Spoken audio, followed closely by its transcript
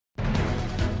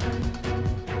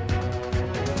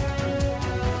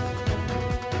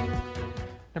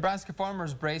Nebraska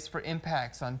farmers brace for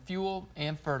impacts on fuel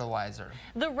and fertilizer.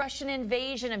 The Russian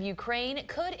invasion of Ukraine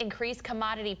could increase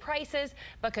commodity prices,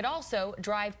 but could also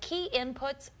drive key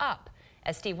inputs up.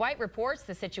 As Steve White reports,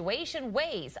 the situation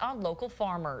weighs on local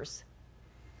farmers.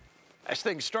 As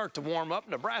things start to warm up,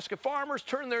 Nebraska farmers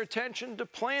turn their attention to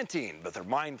planting, but they're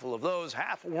mindful of those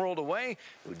half a world away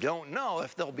who don't know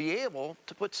if they'll be able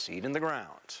to put seed in the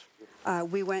ground.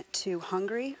 We went to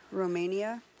Hungary,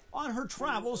 Romania. On her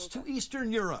travels to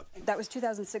Eastern Europe. That was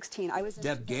 2016.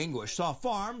 Deb Ganguish saw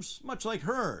farms much like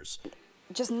hers.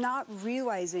 Just not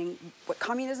realizing what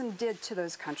communism did to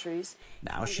those countries.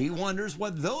 Now she wonders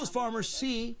what those farmers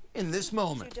see in this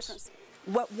moment.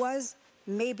 What was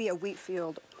maybe a wheat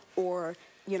field or,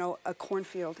 you know, a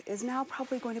cornfield is now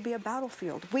probably going to be a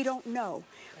battlefield. We don't know.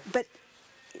 But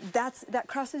that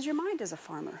crosses your mind as a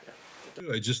farmer.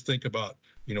 I just think about,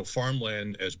 you know,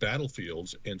 farmland as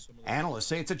battlefields. And analysts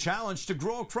say it's a challenge to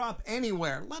grow a crop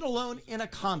anywhere, let alone in a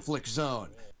conflict zone.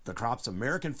 The crops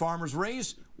American farmers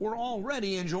raise were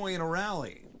already enjoying a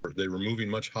rally. They were moving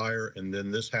much higher, and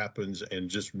then this happens and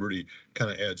just really kind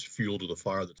of adds fuel to the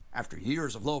fire. After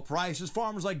years of low prices,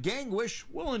 farmers like Ganguish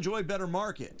will enjoy better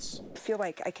markets. I feel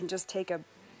like I can just take a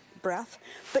breath,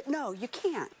 but no, you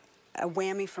can't. A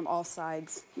whammy from all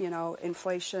sides, you know,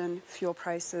 inflation, fuel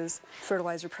prices,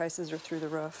 fertilizer prices are through the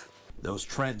roof. Those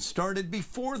trends started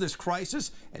before this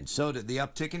crisis, and so did the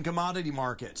uptick in commodity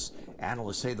markets.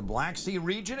 Analysts say the Black Sea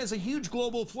region is a huge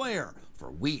global player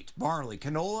for wheat, barley,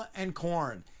 canola, and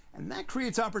corn, and that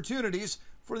creates opportunities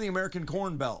for the American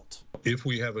Corn Belt. If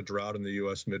we have a drought in the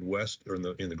U.S. Midwest or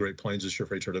in the Great Plains this year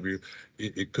for HRW,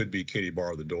 it could be Katie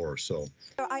bar the door. So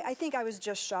I think I was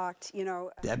just shocked, you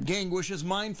know. Deb Ganguish is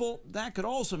mindful that could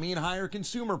also mean higher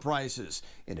consumer prices,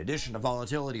 in addition to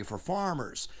volatility for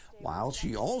farmers, while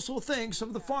she also thinks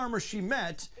of the farmers she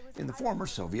met in the former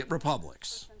Soviet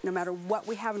republics. No matter what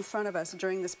we have in front of us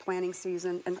during this planting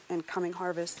season and coming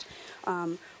harvest,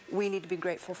 we need to be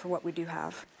grateful for what we do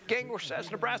have. Ganguish says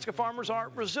Nebraska farmers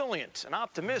are resilient and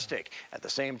optimistic. At the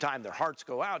same time, their hearts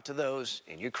go out to those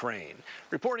in Ukraine.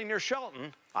 Reporting near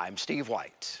Shelton, I'm Steve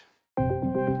White.